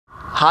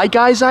Hi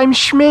guys, I'm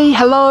Shmee,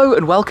 hello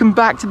and welcome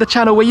back to the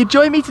channel where you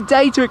join me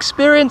today to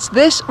experience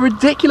this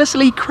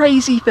ridiculously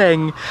crazy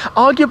thing.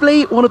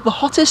 Arguably one of the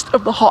hottest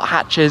of the hot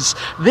hatches.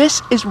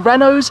 This is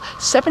Renault's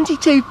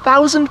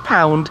 £72,000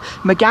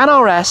 Megane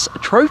R.S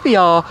Trophy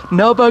R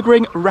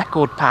Nurburgring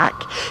Record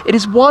Pack. It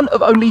is one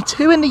of only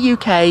 2 in the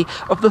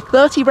UK of the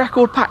 30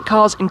 Record Pack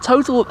cars in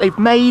total that they've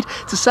made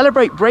to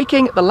celebrate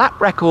breaking the lap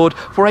record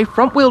for a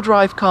front-wheel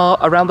drive car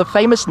around the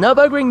famous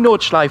Nurburgring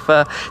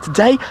Nordschleife.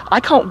 Today, I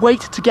can't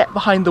wait to get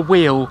behind the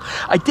wheel.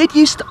 I did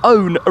used to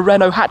own a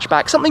Renault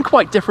hatchback, something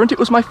quite different. It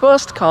was my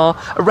first car,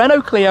 a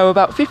Renault Clio,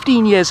 about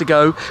 15 years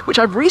ago, which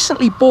I've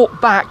recently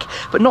bought back,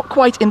 but not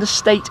quite in the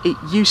state it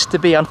used to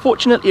be.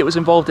 Unfortunately, it was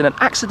involved in an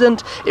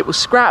accident, it was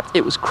scrapped,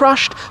 it was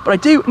crushed, but I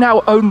do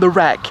now own the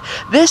wreck.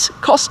 This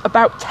costs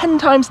about 10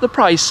 times the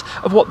price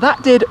of what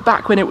that did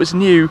back when it was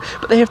new,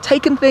 but they have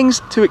taken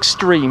things to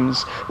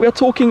extremes. We are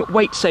talking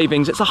weight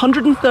savings. It's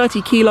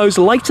 130 kilos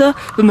lighter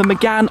than the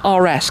Megane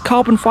R.S,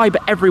 carbon fibre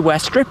everywhere,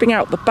 stripping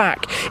out the back.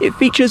 It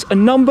features a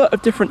number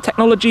of different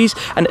technologies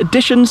and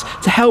additions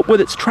to help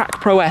with its track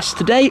prowess.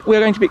 Today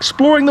we're going to be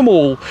exploring them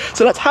all,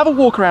 so let's have a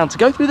walk around to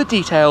go through the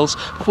details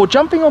before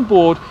jumping on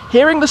board,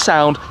 hearing the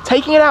sound,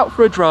 taking it out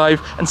for a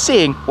drive and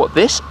seeing what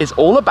this is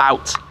all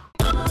about.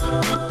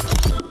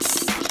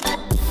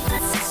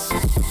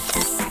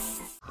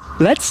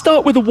 Let's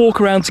start with a walk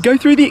around to go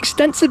through the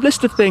extensive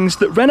list of things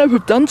that Renault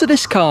have done to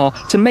this car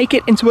to make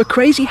it into a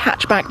crazy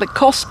hatchback that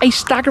costs a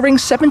staggering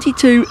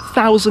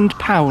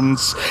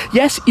 £72,000.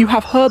 Yes, you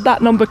have heard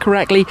that number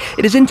correctly.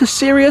 It is into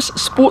serious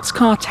sports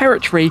car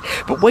territory,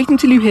 but wait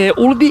until you hear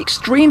all of the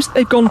extremes that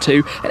they've gone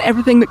to and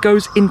everything that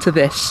goes into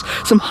this.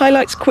 Some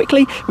highlights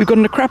quickly. We've got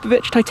an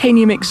Akrapovic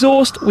titanium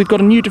exhaust, we've got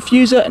a new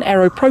diffuser and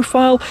aero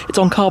profile, it's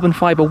on carbon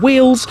fibre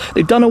wheels,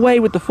 they've done away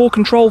with the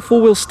 4Control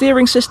 4-wheel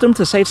steering system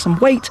to save some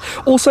weight.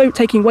 Also,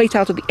 taking weight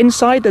out of the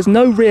inside, there's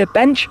no rear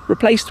bench,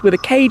 replaced with a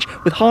cage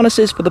with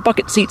harnesses for the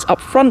bucket seats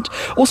up front.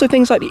 Also,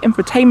 things like the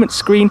infotainment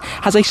screen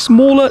has a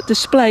smaller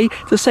display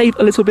to save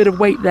a little bit of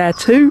weight there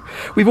too.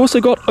 We've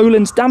also got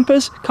Ohlins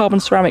dampers,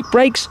 carbon ceramic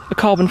brakes, a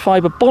carbon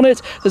fibre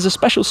bonnet, there's a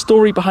special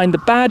story behind the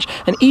badge,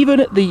 and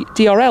even the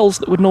DRLs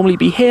that would normally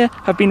be here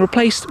have been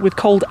replaced with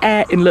cold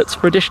air inlets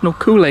for additional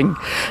cooling.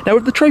 Now,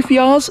 of the Trophy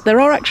Rs, there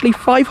are actually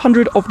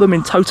 500 of them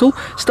in total,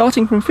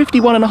 starting from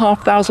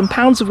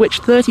 £51,500, of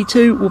which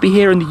 32 will be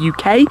here in the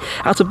UK.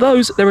 Out of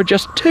those, there are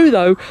just 2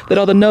 though that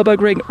are the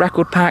Nurburgring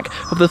Record Pack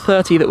of the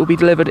 30 that will be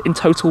delivered in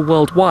total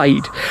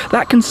worldwide.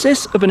 That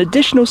consists of an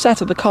additional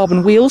set of the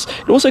carbon wheels.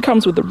 It also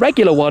comes with the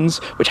regular ones,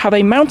 which have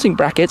a mounting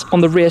bracket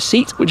on the rear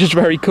seat, which is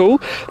very cool.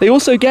 They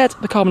also get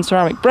the carbon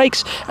ceramic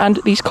brakes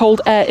and these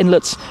cold air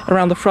inlets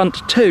around the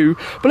front too.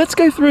 But let's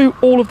go through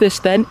all of this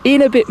then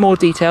in a bit more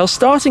detail.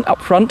 Starting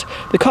up front,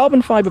 the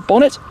carbon fibre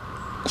bonnet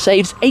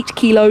saves 8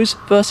 kilos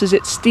versus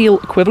its steel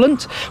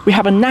equivalent. We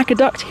have a NACA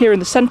duct here in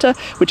the centre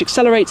which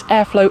accelerates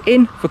airflow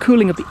in for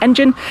cooling of the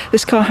engine.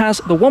 This car has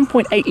the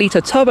 1.8 litre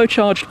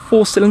turbocharged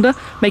 4-cylinder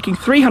making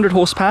 300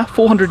 horsepower,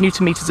 400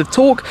 newton meters of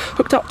torque,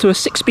 hooked up to a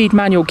 6-speed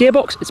manual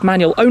gearbox. It's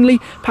manual only,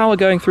 power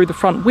going through the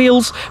front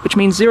wheels, which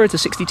means 0 to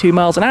 62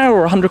 miles an hour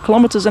or 100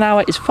 kilometers an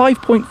hour is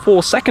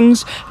 5.4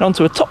 seconds, and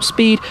onto a top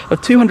speed of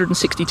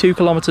 262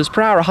 kilometers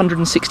per hour,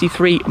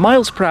 163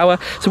 miles per hour.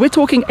 So we're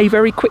talking a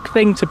very quick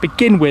thing to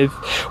begin with.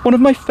 One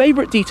of my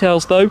favourite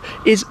details though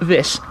is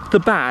this, the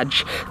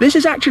badge. This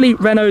is actually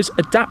Renault's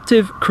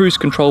adaptive cruise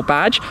control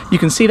badge. You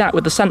can see that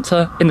with the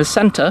sensor in the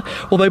centre,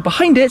 although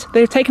behind it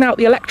they've taken out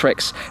the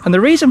electrics, and the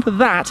reason for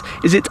that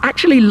is it's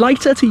actually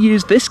lighter to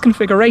use this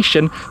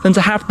configuration than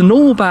to have the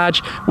normal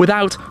badge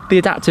without the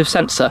adaptive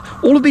sensor.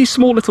 All of these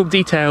small little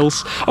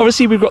details.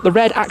 Obviously we've got the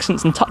red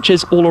accents and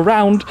touches all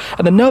around,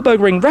 and the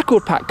Nurburgring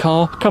Record Pack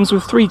car comes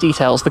with 3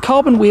 details: the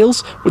carbon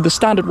wheels with the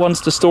standard ones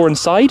to store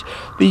inside,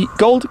 the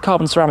gold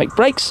carbon ceramic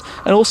brakes,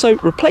 and also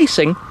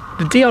replacing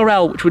the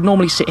DRL, which would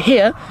normally sit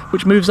here,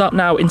 which moves up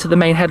now into the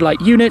main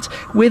headlight unit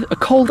with a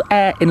cold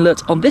air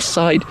inlet on this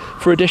side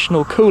for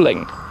additional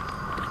cooling.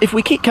 If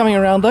we keep coming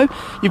around though,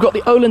 you've got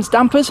the Ohlins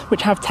dampers,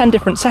 which have 10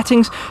 different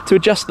settings to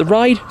adjust the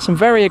ride. Some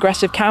very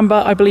aggressive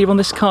camber, I believe, on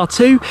this car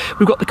too.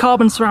 We've got the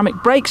carbon ceramic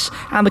brakes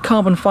and the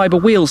carbon fibre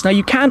wheels. Now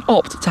you can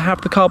opt to have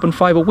the carbon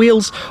fibre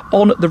wheels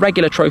on the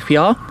regular Trophy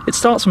R. It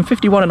starts from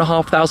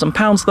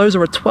 £51,500. Those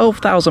are a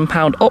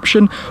 £12,000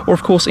 option, or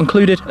of course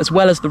included, as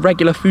well as the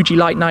regular Fuji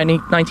Light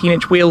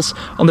 19-inch wheels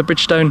on the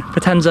Bridgestone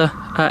Potenza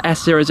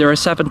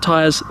S007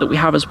 tyres that we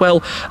have as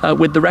well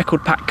with the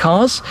Record Pack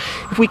cars.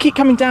 If we keep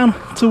coming down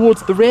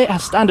towards the rear, it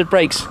has standard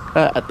brakes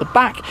at the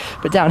back,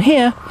 but down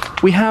here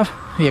we have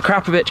the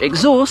Akrapovic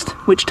exhaust,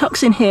 which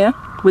tucks in here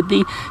with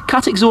the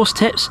cut exhaust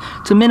tips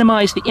to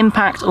minimise the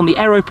impact on the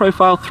aero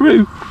profile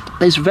through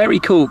this very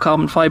cool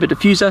carbon fibre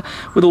diffuser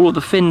with all of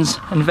the fins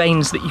and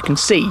vanes that you can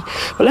see.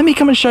 But let me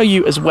come and show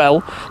you as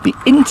well the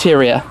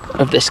interior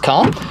of this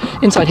car.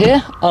 Inside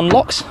here,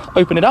 unlocks,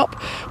 open it up,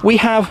 we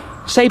have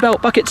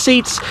Sabelt bucket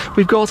seats,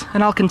 we've got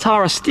an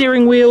Alcantara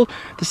steering wheel,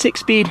 the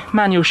 6-speed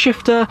manual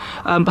shifter.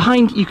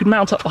 Behind you can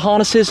mount up the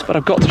harnesses, but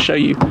I've got to show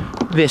you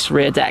this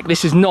rear deck.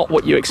 This is not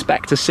what you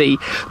expect to see.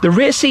 The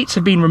rear seats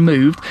have been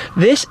removed.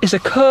 This is a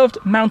curved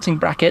mounting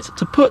bracket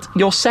to put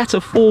your set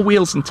of 4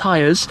 wheels and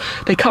tyres.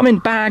 They come in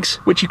bags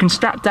which you can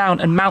strap down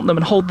and mount them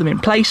and hold them in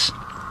place.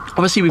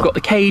 Obviously we've got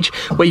the cage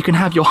where you can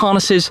have your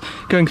harnesses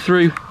going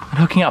through and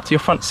hooking up to your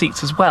front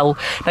seats as well.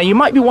 Now you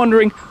might be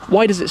wondering,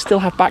 why does it still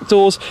have back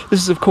doors?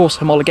 This is of course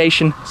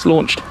homologation. It's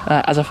launched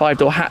as a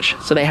 5-door hatch,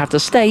 so they have to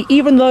stay,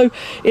 even though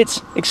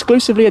it's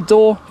exclusively a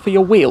door for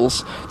your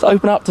wheels to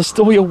open up to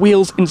store your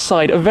wheels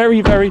inside. A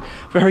very, very,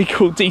 very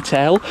cool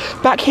detail.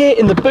 Back here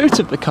in the boot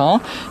of the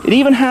car, it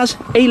even has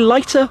a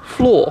lighter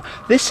floor.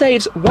 This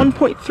saves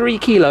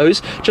 1.3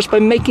 kilos just by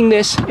making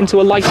this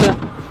into a lighter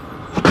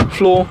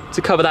floor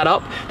to cover that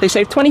up. They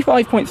save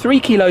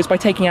 25.3 kilos by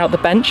taking out the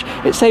bench.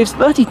 It saves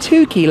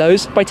 32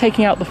 kilos by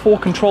taking out the 4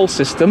 control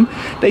system.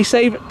 They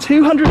save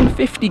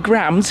 250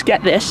 grams,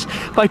 get this,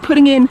 by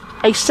putting in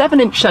a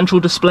 7-inch central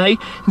display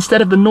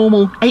instead of the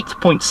normal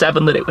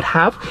 8.7 that it would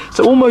have.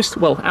 So almost,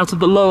 well, out of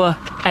the lower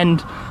end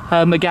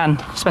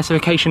Megane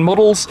specification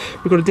models.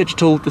 We've got a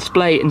digital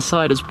display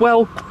inside as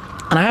well.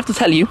 And I have to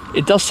tell you,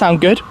 it does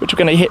sound good, which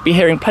we're going to be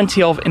hearing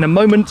plenty of in a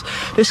moment.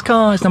 This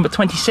car is number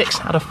 26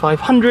 out of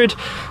 500.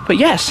 But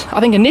yes, I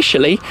think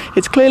initially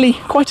it's clearly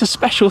quite a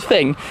special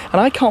thing,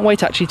 and I can't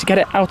wait actually to get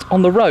it out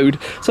on the road.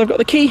 So I've got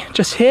the key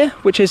just here,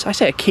 which is, I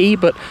say a key,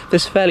 but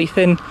this fairly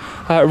thin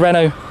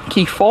Renault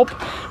key fob.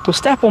 We'll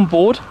step on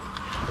board,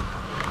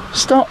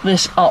 start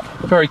this up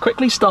very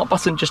quickly. Start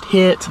button just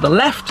here to the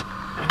left.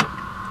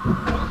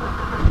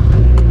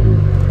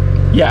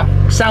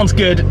 Yeah, sounds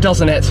good,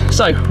 doesn't it?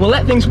 So we'll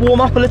let things warm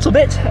up a little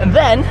bit and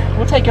then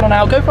we'll take it on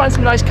out, go find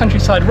some nice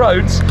countryside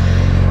roads.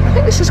 I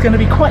think this is going to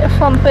be quite a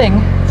fun thing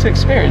to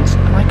experience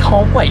and I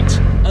can't wait.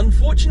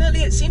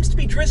 Unfortunately, it seems to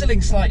be drizzling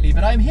slightly,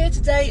 but I'm here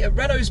today at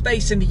Renault's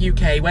base in the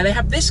UK where they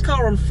have this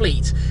car on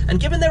fleet, and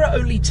given there are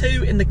only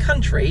 2 in the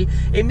country,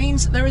 it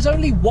means there is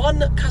only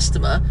 1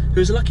 customer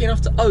who's lucky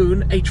enough to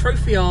own a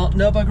Trophy R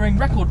Nurburgring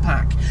Record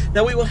Pack.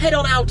 Now we will head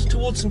on out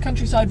towards some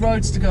countryside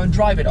roads to go and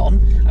drive it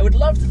on. I would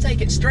love to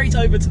take it straight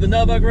over to the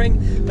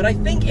Nürburgring, but I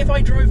think if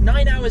I drove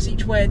 9 hours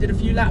each way and did a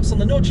few laps on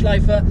the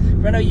Nordschleife,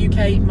 Renault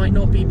UK might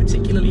not be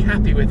particularly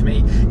happy with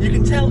me. You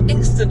can tell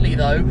instantly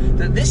though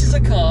that this is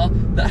a car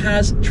that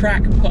has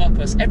track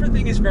purpose.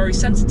 Everything is very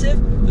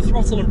sensitive, the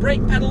throttle and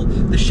brake pedal,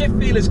 the shift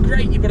feel is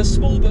great, you've got a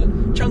small but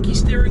chunky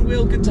steering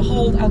wheel, good to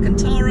hold,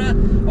 Alcantara.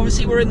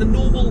 Obviously we're in the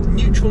normal,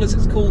 neutral as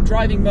it's called,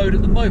 driving mode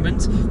at the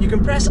moment. You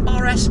can press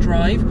RS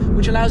drive,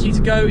 which allows you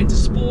to go into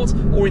sport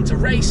or into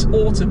race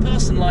or to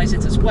personalise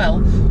it as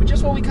well. But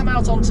just while we come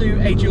out onto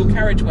a dual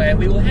carriageway,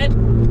 we will head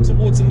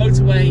towards the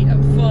motorway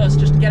at first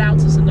just to get out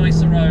to some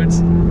nicer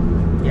roads.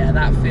 Yeah,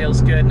 that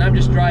feels good, and I'm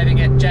just driving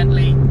it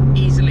gently,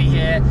 easily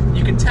here.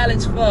 You can tell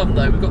it's firm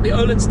though. We've got the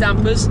Ohlins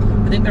dampers.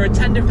 I think there are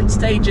 10 different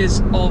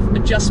stages of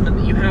adjustment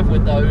that you have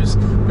with those,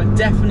 but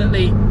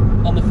definitely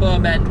on the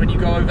firm end when you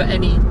go over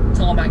any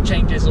tarmac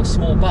changes or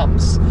small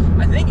bumps.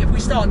 I think if we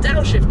start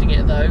downshifting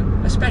it though,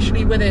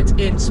 especially with it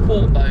in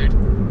sport mode,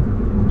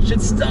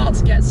 should start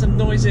to get some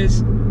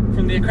noises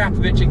from the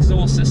Akrapovic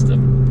exhaust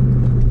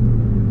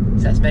system.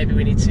 Says maybe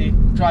we need to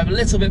drive a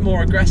little bit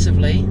more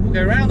aggressively. We'll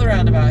go round the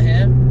roundabout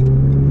here.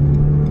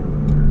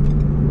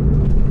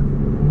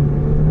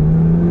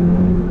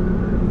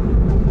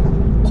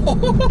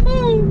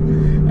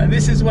 And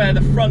this is where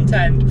the front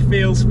end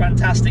feels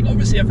fantastic.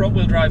 Obviously a front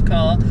wheel drive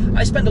car.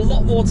 I spend a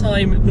lot more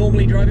time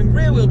normally driving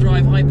rear wheel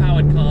drive high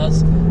powered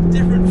cars.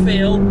 Different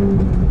feel.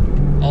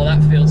 Oh,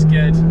 that feels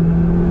good.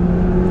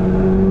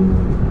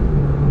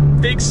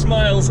 Big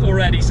smiles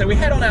already. So we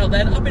head on out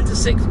then, up into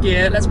 6th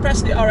gear. Let's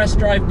press the RS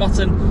drive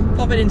button,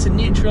 pop it into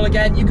neutral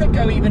again. You could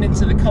go even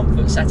into the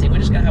comfort setting. We're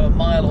just going to have a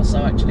mile or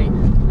so actually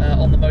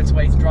on the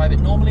motorway to drive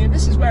it normally. And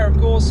this is where, of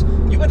course,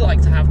 you would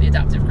like to have the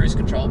adaptive cruise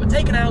control, but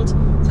taken out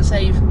to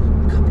save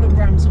a couple of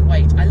grams of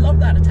weight. I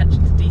love that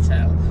attention to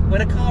detail.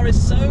 When a car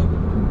is so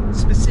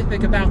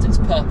specific about its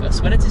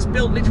purpose, when it is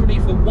built literally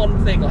for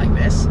one thing like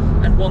this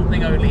and one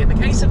thing only. In the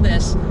case of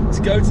this,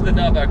 to go to the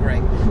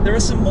Nürburgring, there are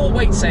some more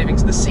weight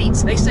savings. The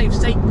seats, they save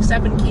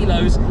 7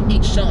 kilos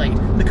each side.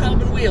 The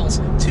carbon wheels,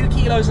 2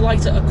 kilos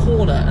lighter a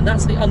corner, and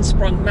that's the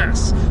unsprung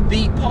mass.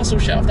 The parcel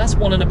shelf, that's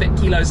 1 and a bit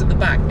kilos at the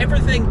back.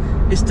 Everything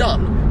is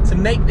done to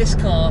make this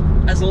car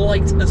as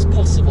light as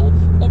possible.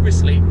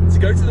 Obviously, to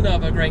go to the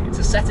Nürburgring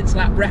to set its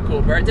lap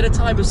record, where it did a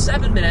time of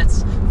 7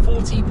 minutes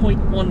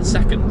 40.1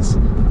 seconds.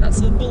 That's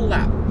the full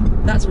lap.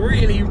 That's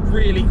really,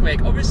 really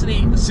quick.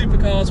 Obviously, the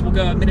supercars will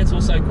go a minute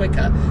or so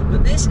quicker,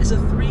 but this is a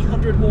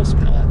 300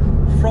 horsepower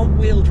front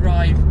wheel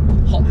drive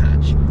hot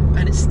hatch,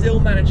 and it still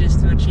manages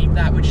to achieve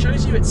that, which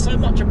shows you it's so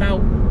much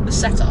about the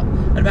setup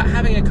and about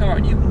having a car,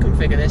 and you can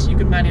configure this, you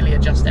can manually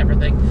adjust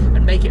everything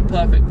and make it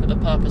perfect for the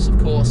purpose, of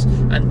course,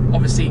 and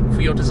obviously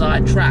for your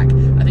desired track.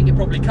 I think it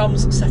probably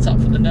comes set up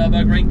for the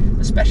Nürburgring,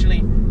 especially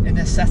in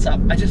this setuth.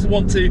 I just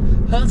want to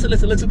hurt a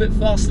little bit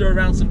faster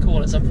around some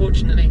corners.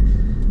 Unfortunately,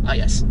 Ah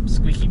yes,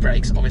 squeaky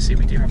brakes. Obviously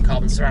we do have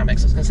carbon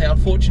ceramics. I was going to say,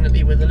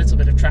 unfortunately, with a little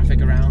bit of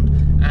traffic around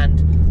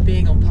and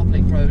being on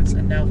public roads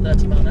and now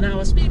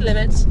 30-mile-an-hour speed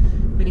limits,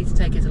 we need to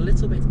take it a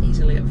little bit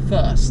easily at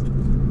first.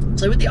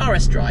 So with the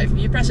RS drive, if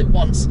you press it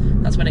once,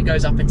 that's when it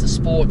goes up into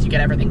sport. You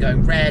get everything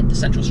going red, the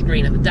central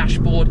screen and the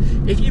dashboard.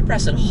 If you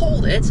press and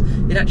hold it,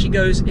 it actually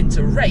goes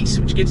into race,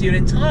 which gives you an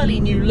entirely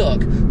new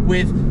look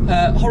with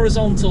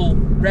horizontal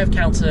rev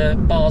counter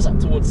bars up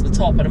towards the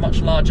top and a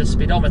much larger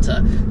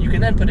speedometer. You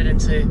can then put it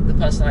into the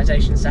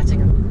personalization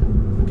setting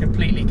and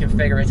completely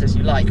configure it as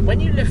you like.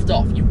 When you lift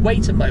off, you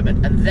wait a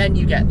moment and then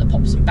you get the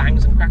pops and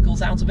bangs and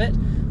crackles out of it,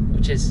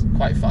 which is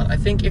quite fun. I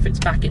think if it's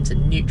back into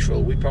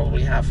neutral, we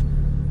probably have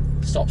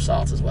stop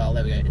start as well.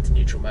 There we go, into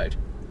neutral mode.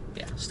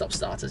 Yeah, stop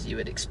start as you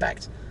would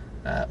expect.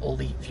 All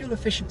the fuel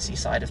efficiency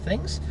side of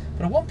things.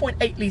 But a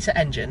 1.8 litre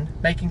engine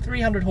making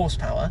 300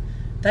 horsepower,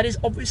 that is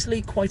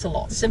obviously quite a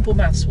lot. Simple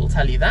maths will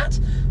tell you that.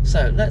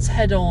 So let's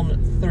head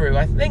on through.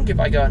 I think if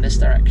I go in this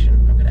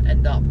direction, I'm going to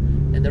end up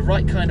in the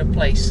right kind of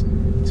place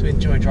to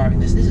enjoy driving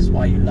this. This is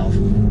why you love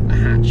a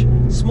hatch.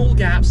 Small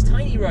gaps,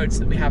 tiny roads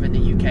that we have in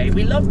the UK.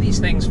 We love these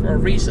things for a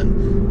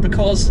reason,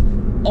 because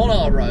on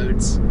our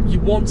roads, you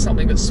want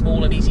something that's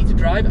small and easy to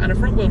drive, and a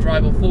front-wheel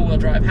drive or four-wheel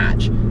drive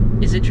hatch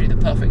is literally the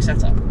perfect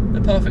setup,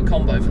 the perfect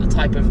combo for the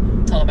type of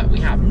tarmac we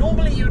have.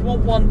 Normally you would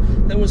want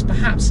one that was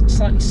perhaps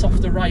slightly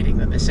softer riding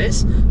than this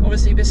is.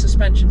 Obviously this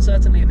suspension,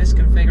 certainly in this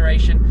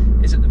configuration,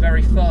 is at the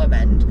very firm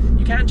end.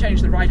 You can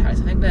change the ride height.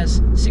 I think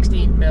there's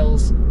 16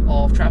 mils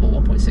of travel,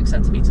 1.6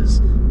 centimetres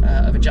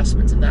of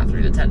adjustment in that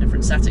through the 10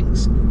 different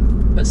settings.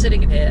 But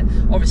sitting in here,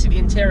 obviously the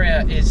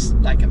interior is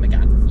like a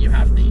Megane. You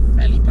have the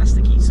fairly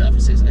plasticky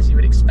surfaces as you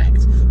would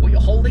expect. What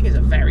you're holding is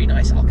a very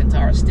nice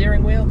Alcantara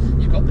steering wheel.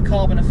 You've got the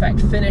carbon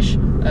effect finish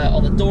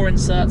on the door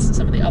inserts and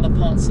some of the other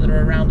parts that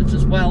are around it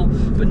as well.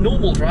 But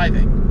normal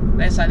driving,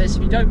 let's say this,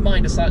 if you don't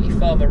mind a slightly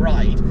firmer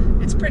ride,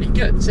 it's pretty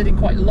good. Sitting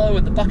quite low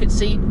in the bucket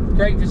seat,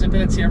 great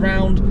visibility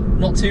around,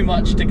 not too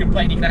much to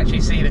complain. You can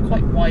actually see the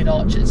quite wide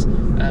arches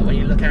when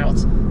you look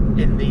out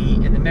in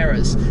the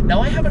mirrors.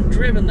 Now I haven't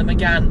driven the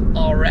Megane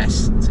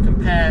R.S. to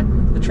compare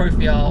the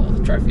Trophy R or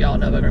the Trophy R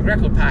Nurburgring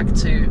Record Pack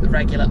to the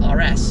regular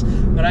RS,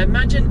 but I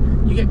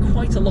imagine you get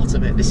quite a lot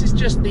of it. This is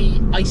just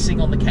the icing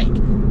on the cake.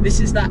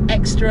 This is that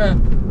extra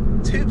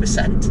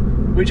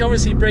 2%, which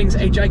obviously brings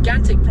a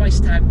gigantic price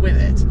tag with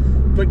it,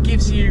 but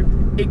gives you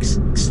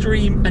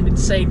extreme and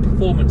insane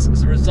performance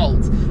as a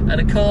result, and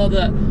a car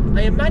that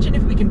I imagine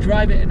if we can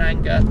drive it in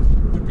anger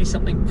would be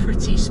something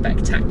pretty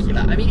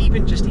spectacular. I mean,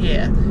 even just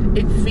here,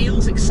 it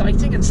feels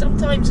exciting, and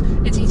sometimes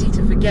it's easy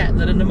to forget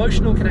that an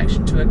emotional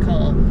connection to a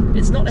car,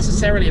 it's not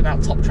necessarily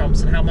about top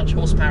trumps and how much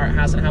horsepower it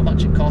has and how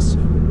much it costs.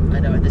 I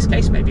know in this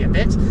case maybe a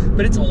bit,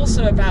 but it's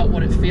also about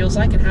what it feels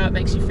like and how it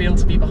makes you feel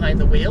to be behind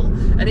the wheel.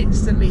 And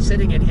instantly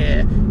sitting in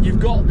here, you've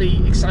got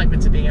the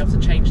excitement of being able to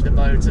change the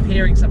modes, of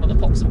hearing some of the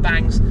pops and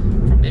bangs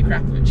from the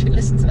Akrapovic.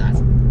 Listen to that.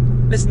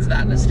 Listen to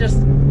that. Let's just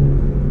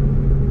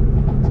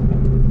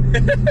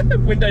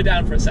window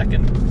down for a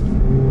second.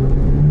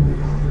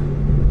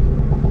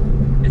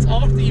 It's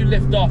after you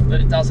lift off that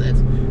it does it.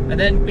 And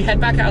then we head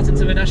back out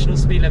into the national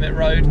speed limit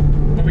road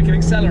where we can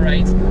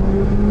accelerate.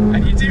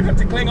 And you do have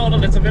to cling on a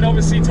little bit.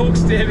 Obviously torque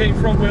steer being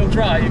front wheel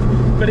drive,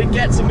 but it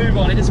gets a move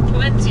on. It is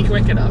plenty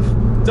quick enough.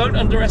 Don't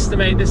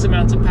underestimate this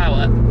amount of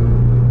power.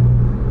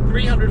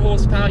 300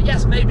 horsepower.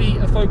 Yes, maybe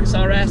a Focus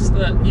RS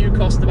that new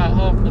cost about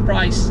half the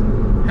price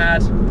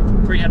had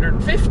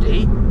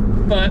 350,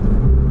 but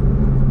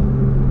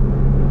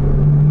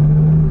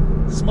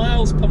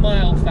miles per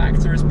mile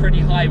factor is pretty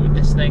high with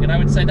this thing, and I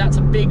would say that's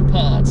a big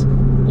part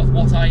of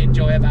what I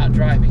enjoy about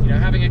driving. You know,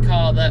 having a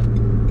car that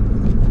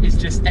is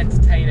just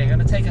entertaining. I'm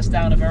going to take us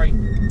down a very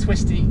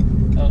twisty,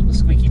 the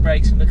squeaky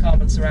brakes from the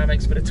carbon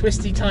ceramics, but a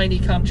twisty, tiny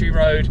country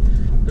road,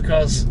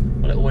 because,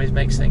 well, it always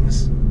makes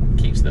things,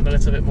 keeps them a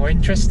little bit more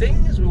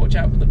interesting as we watch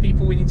out for the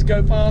people we need to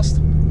go past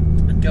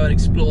and go and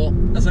explore.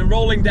 As I'm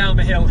rolling down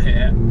the hill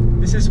here,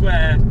 this is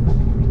where,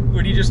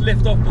 when you just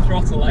lift off the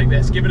throttle like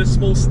this, give it a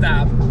small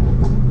stab,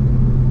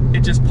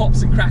 it just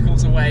pops and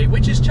crackles away,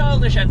 which is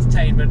childish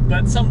entertainment,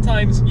 but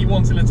sometimes you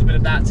want a little bit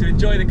of that to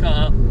enjoy the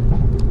car,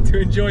 to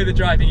enjoy the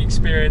driving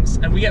experience,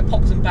 and we get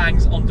pops and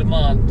bangs on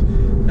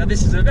demand. Now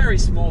this is a very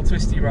small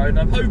twisty road, and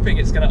I'm hoping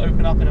it's going to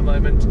open up in a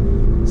moment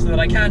so that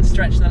I can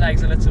stretch the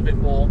legs a little bit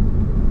more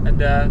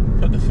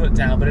and put the foot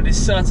down, but it is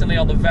certainly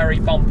on the very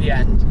bumpy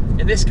end.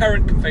 In this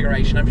current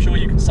configuration, I'm sure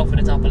you can soften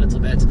it up a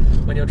little bit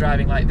when you're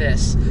driving like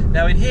this.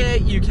 Now in here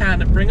you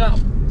can bring up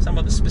some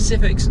of the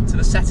specifics to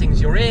the settings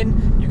you're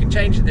in. You can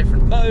change the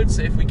different modes.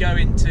 So if we go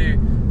into,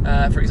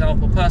 for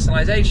example,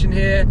 personalization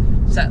here,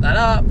 set that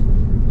up,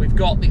 we've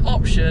got the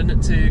option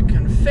to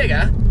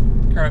configure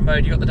current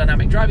mode. You've got the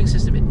dynamic driving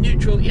system in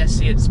neutral,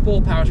 ESC in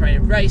sport, powertrain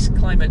in race,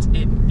 climate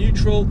in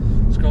neutral.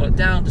 Scroll it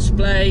down,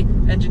 display,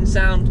 engine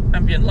sound,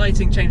 ambient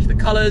lighting, change the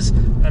colors,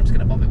 but I'm just going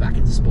to bump it back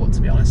into sport,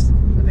 to be honest.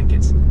 I think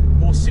it's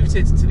more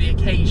suited to the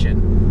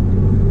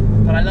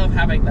occasion. But I love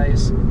having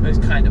those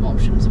kind of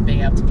options and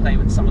being able to play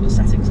with some of the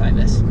settings like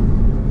this.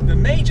 The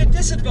major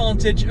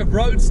disadvantage of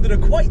roads that are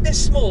quite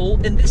this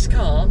small in this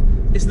car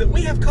is that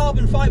we have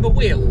carbon fibre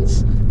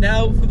wheels.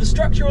 Now, for the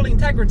structural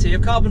integrity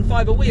of carbon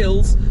fibre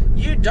wheels,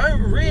 you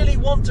don't really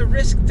want to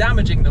risk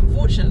damaging them.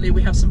 Fortunately,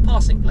 we have some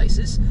passing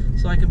places,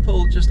 so I can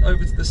pull just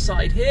over to the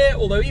side here,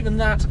 although even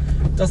that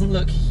doesn't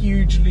look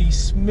hugely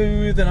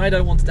smooth, and I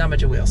don't want to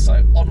damage a wheel,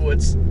 so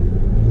onwards.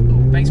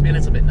 Makes me a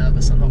little bit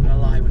nervous, I'm not going to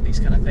lie, with these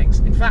kind of things.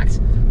 In fact,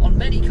 on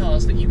many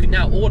cars that you can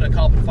now order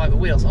carbon fibre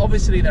wheels,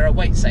 obviously there are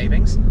weight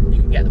savings. You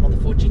can get them on the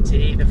Ford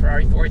GT, the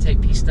Ferrari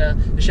 488 Pista,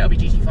 the Shelby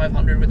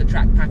GT500 with the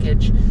track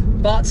package.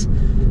 But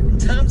in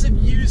terms of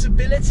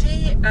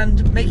usability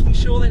and making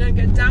sure they don't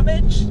get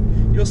damaged,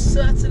 you're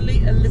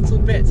certainly a little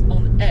bit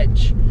on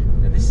edge.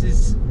 And this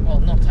is, well,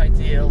 not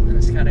ideal in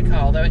this kind of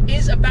car, although it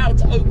is about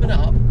to open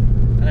up,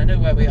 and I know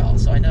where we are,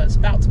 so I know it's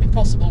about to be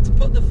possible to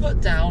put the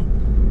foot down.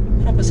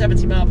 Proper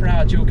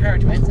 70-mile-per-hour dual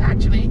carriageway. It's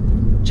actually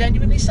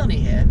genuinely sunny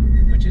here,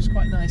 which is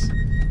quite nice.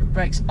 The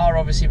brakes are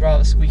obviously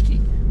rather squeaky.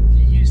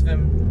 You use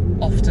them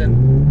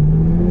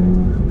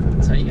often,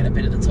 so you get a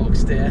bit of the torque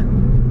steer.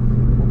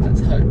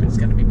 Let's hope it's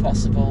going to be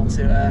possible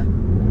to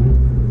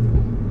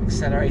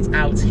accelerate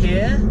out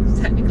here. It's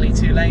technically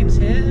 2 lanes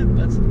here,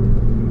 but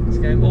it's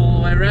going all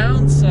the way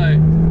around, so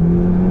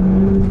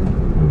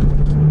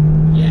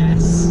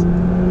yes.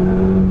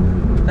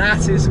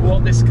 That is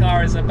what this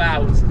car is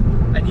about.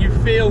 And you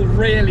feel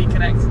really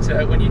connected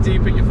to it when you do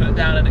put your foot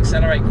down and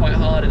accelerate quite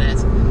hard in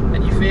it,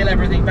 and you feel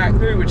everything back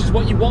through, which is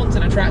what you want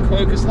in a track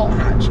focused hot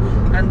hatch.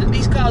 And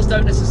these cars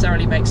don't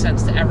necessarily make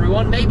sense to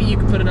everyone. Maybe you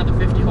could put another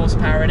 50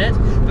 horsepower in it,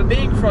 but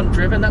being front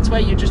driven, that's where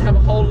you just have a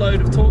whole load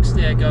of torque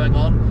steer going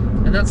on,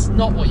 and that's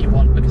not what you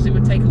want, because it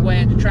would take away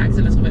and detract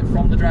a little bit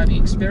from the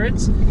driving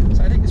experience.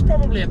 So I think it's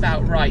probably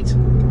about right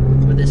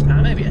with this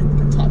power, maybe a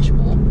touch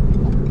more.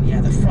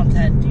 Yeah, the front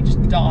end, you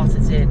just dart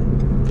it in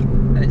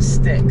and it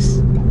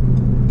sticks.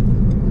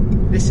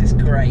 This is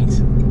great.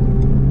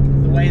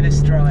 The way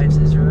this drives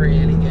is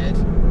really good.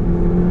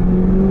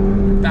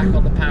 Back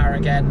on the power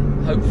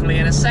again, hopefully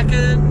in a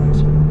second.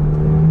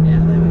 Yeah,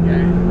 there we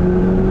go.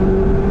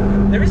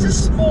 There is a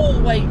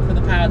small wait for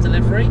the power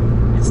delivery.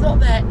 It's not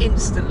there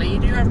instantly. You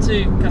do have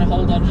to kind of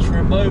hold on just for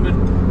a moment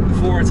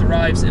before it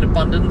arrives in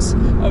abundance.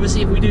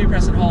 Obviously, if we do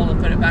press and hold and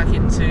put it back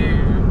into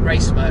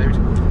race mode,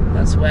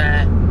 that's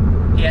where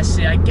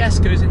ESC, I guess,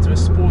 goes into a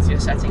sportier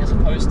setting as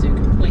opposed to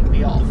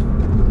completely off.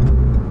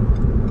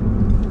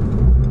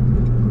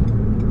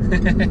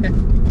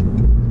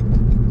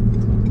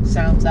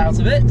 Sounds out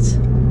of it.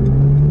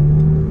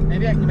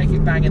 Maybe I can make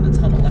it bang in the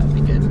tunnel, that would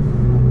be good.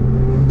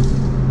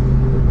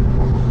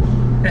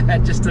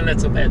 Just a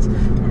little bit.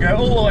 We'll go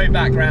all the way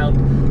back round.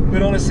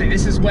 But honestly,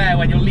 this is where,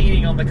 when you're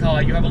leaning on the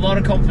car, you have a lot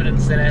of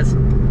confidence in it.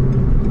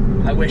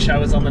 I wish I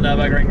was on the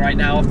Nurburgring right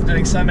now after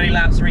doing so many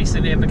laps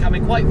recently and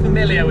becoming quite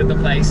familiar with the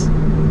place.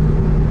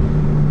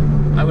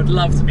 I would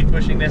love to be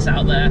pushing this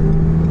out there.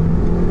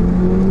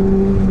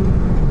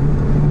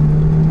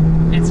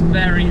 It's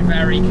very,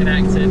 very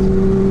connected.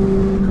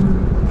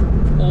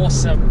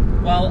 Awesome.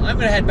 Well, I'm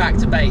going to head back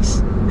to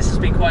base. This has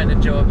been quite an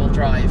enjoyable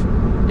drive.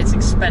 It's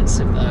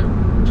expensive though.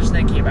 Just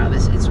thinking about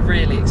this, it's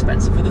really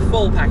expensive. For the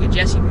full package,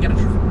 yes, you can get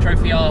a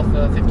Trophy R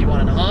for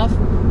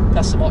 51.5,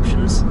 plus some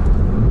options.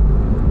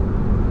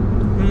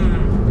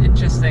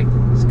 Interesting.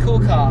 It's a cool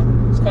car.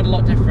 It's quite a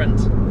lot different,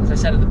 as I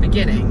said at the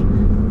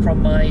beginning,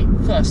 from my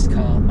first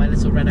car, my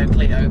little Renault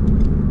Clio,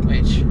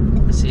 which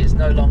obviously is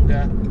no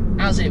longer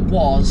as it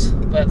was,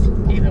 but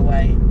either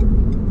way,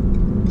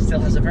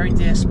 still has a very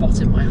dear spot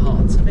in my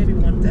heart. So maybe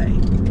one day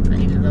I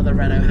need another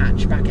Renault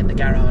hatch back in the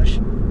garage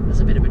as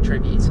a bit of a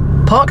tribute.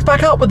 Parked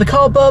back up with the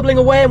car burbling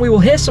away, and we will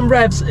hear some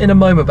revs in a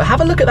moment, but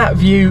have a look at that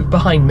view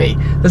behind me.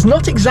 There's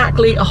not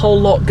exactly a whole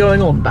lot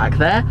going on back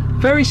there.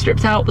 Very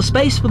stripped out, the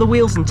space for the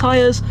wheels and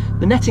tyres,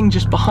 the netting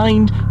just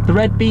behind, the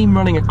red beam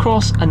running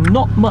across, and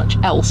not much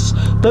else.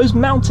 Those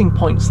mounting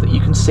points that you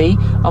can see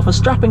are for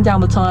strapping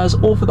down the tyres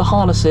or for the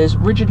harnesses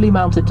rigidly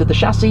mounted to the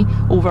chassis,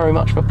 all very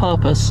much for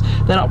purpose.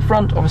 Then up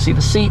front, obviously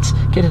the seats,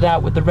 kitted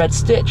out with the red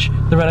stitch,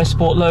 the Renault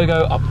Sport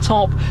logo up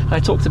top, and I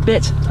talked a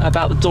bit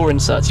about the door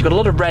inserts. You've got a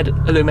lot of red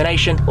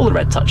illumination, all the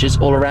red touches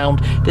all around,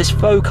 this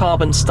faux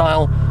carbon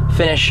style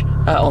finish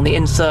on the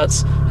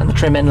inserts, and the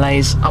trim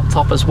inlays up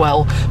top as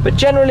well. But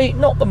generally,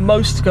 not the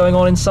most going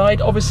on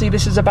inside. Obviously,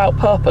 this is about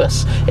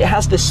purpose. It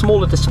has this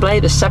smaller display,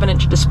 this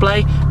 7-inch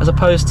display, as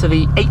opposed to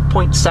the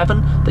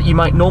 8.7 that you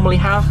might normally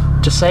have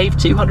to save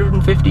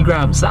 250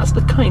 grams. That's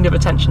the kind of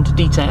attention to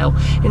detail.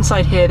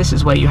 Inside here, this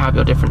is where you have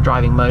your different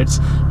driving modes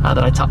that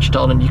I touched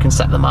on, and you can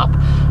set them up,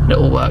 and it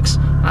all works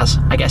as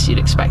I guess you'd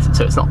expect it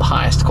to. It's not the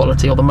highest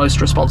quality or the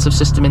most responsive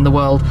system in the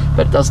world,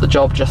 but it does the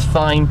job just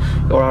fine.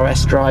 Your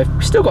RS drive,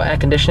 we've still got air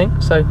conditioning,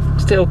 so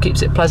still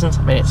keeps it pleasant.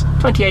 I mean, it's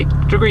 28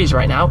 degrees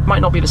right now. It might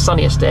not be the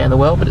sunniest day in the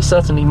world, but it's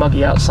certainly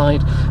muggy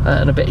outside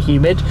and a bit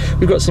humid.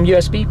 We've got some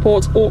USB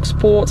ports, aux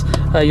port,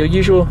 your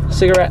usual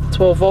cigarette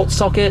 12-volt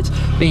socket.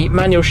 The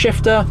manual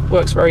shifter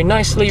works very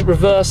nicely.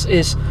 Reverse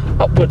is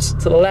upwards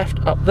to the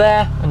left up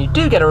there, and you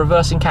do get a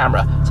reversing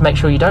camera to make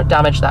sure you don't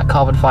damage that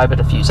carbon fibre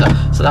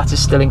diffuser. So that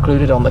is still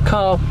included on the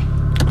car.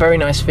 Very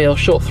nice feel,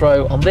 short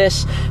throw on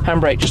this,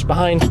 handbrake just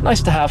behind,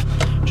 nice to have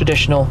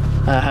traditional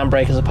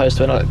handbrake as opposed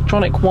to an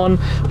electronic one.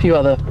 A few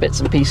other bits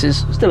and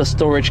pieces. Still a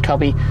storage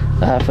cubby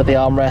for the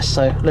armrest,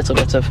 so a little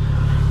bit of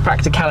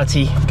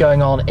practicality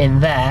going on in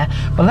there.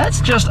 But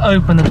let's just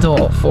open the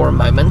door for a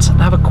moment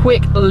and have a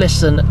quick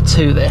listen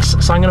to this.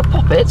 So I'm going to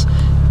pop it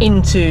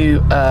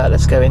into,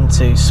 let's go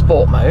into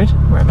sport mode,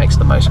 where it makes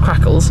the most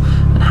crackles,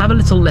 and have a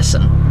little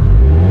listen.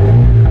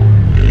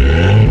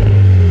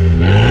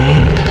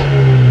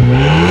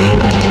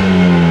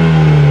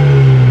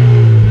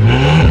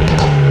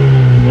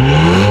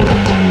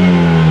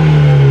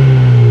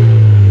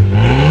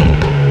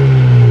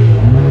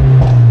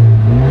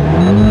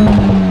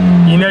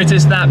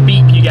 Notice that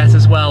beep you get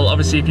as well.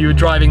 Obviously, if you were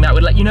driving, that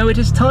would let you know it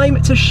is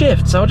time to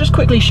shift. So I'll just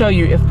quickly show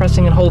you, if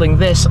pressing and holding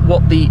this,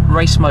 what the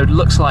race mode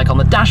looks like on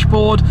the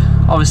dashboard.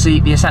 Obviously,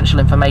 the essential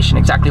information,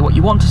 exactly what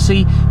you want to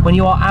see when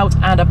you are out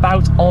and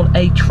about on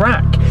a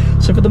track.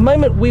 So for the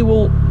moment, we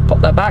will pop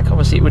that back.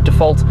 Obviously, it would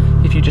default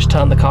if you just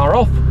turn the car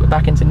off. We're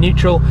back into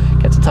neutral,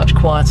 gets a touch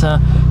quieter.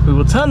 We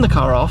will turn the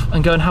car off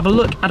and go and have a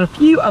look at a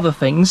few other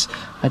things.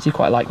 I do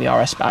quite like the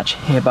RS badge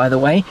here, by the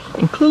way,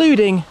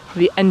 including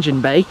the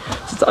engine bay.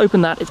 So to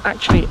open that, it's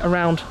actually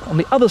around on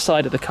the other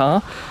side of the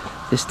car.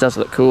 This does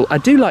look cool. I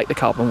do like the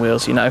carbon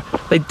wheels, you know.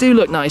 They do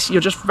look nice. You're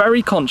just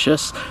very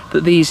conscious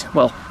that these,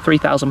 well,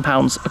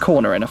 £3,000 a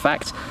corner in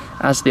effect,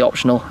 as the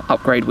optional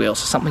upgrade wheels.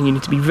 Something you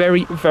need to be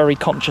very, very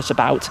conscious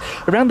about.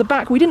 Around the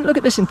back, we didn't look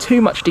at this in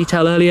too much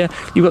detail earlier.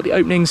 You've got the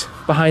openings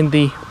behind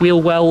the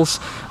wheel wells,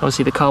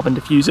 obviously the carbon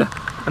diffuser,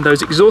 and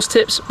those exhaust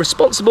tips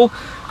responsible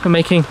for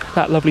making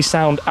that lovely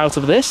sound out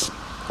of this.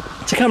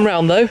 To come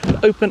round though,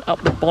 open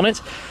up the bonnet.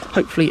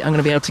 Hopefully I'm going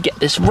to be able to get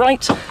this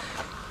right.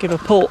 Give a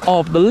pull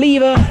of the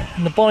lever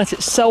and the bonnet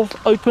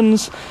itself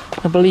opens,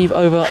 I believe,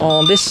 over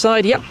on this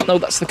side. Yep, no,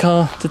 that's the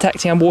car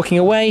detecting I'm walking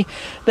away.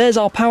 There's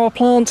our power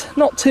plant.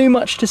 Not too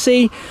much to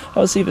see.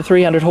 Obviously the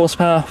 300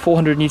 horsepower,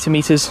 400 newton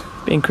meters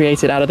being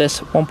created out of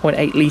this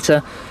 1.8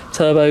 litre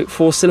turbo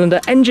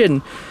 4-cylinder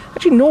engine.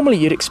 Actually, normally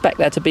you'd expect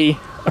there to be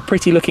a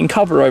pretty looking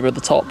cover over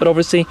the top, but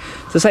obviously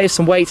to save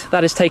some weight,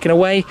 that is taken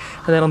away.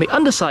 And then on the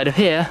underside of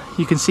here,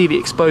 you can see the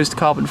exposed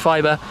carbon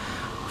fibre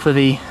for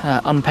the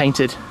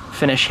unpainted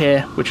finish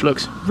here, which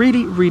looks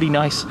really, really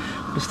nice.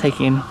 Just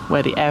taking in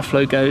where the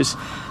airflow goes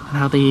and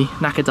how the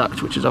knacker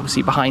duct, which is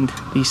obviously behind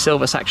the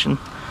silver section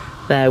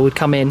there, would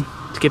come in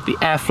to give the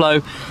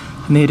airflow,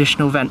 and the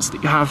additional vents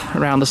that you have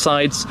around the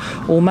sides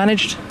all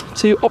managed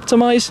to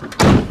optimize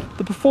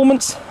the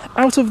performance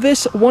out of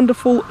this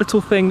wonderful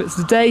little thing that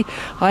today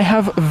I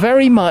have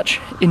very much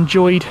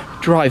enjoyed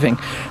driving.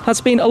 That's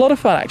been a lot of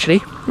fun,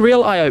 actually.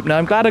 Real eye-opener.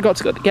 I'm glad I got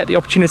to get the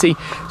opportunity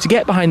to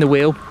get behind the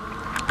wheel,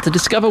 to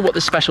discover what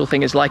this special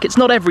thing is like. It's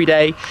not every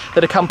day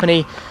that a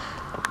company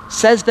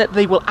says that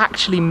they will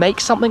actually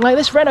make something like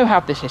this. Renault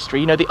have this history,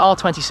 you know, the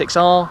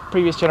R26R,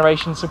 previous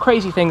generation, some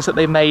crazy things that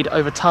they've made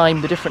over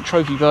time, the different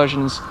trophy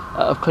versions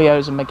of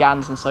Clios and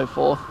Meganes and so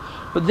forth.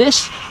 But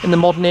this, in the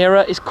modern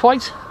era, is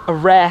quite a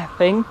rare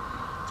thing,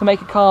 to make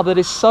a car that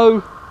is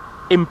so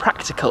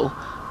impractical,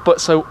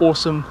 but so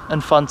awesome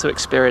and fun to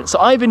experience. So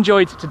I've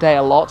enjoyed today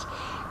a lot.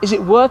 Is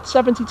it worth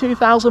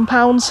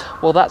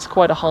 £72,000? Well, that's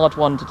quite a hard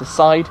one to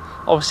decide.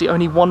 Obviously,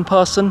 only one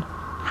person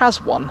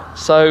has one,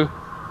 so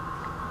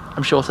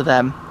I'm sure to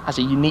them, as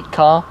a unique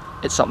car,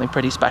 it's something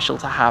pretty special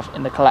to have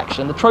in the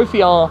collection. The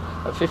Trophy R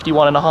at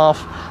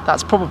 51.5,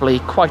 that's probably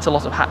quite a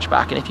lot of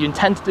hatchback, and if you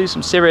intend to do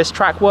some serious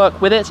track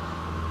work with it,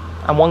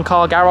 and one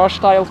car garage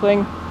style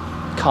thing,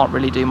 can't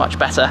really do much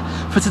better.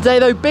 For today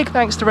though, big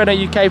thanks to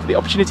Renault UK for the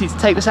opportunity to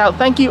take this out.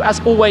 Thank you as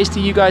always to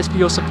you guys for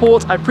your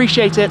support. I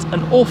appreciate it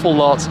an awful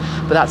lot,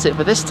 but that's it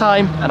for this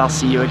time, and I'll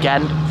see you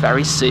again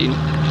very soon.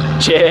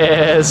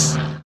 Cheers.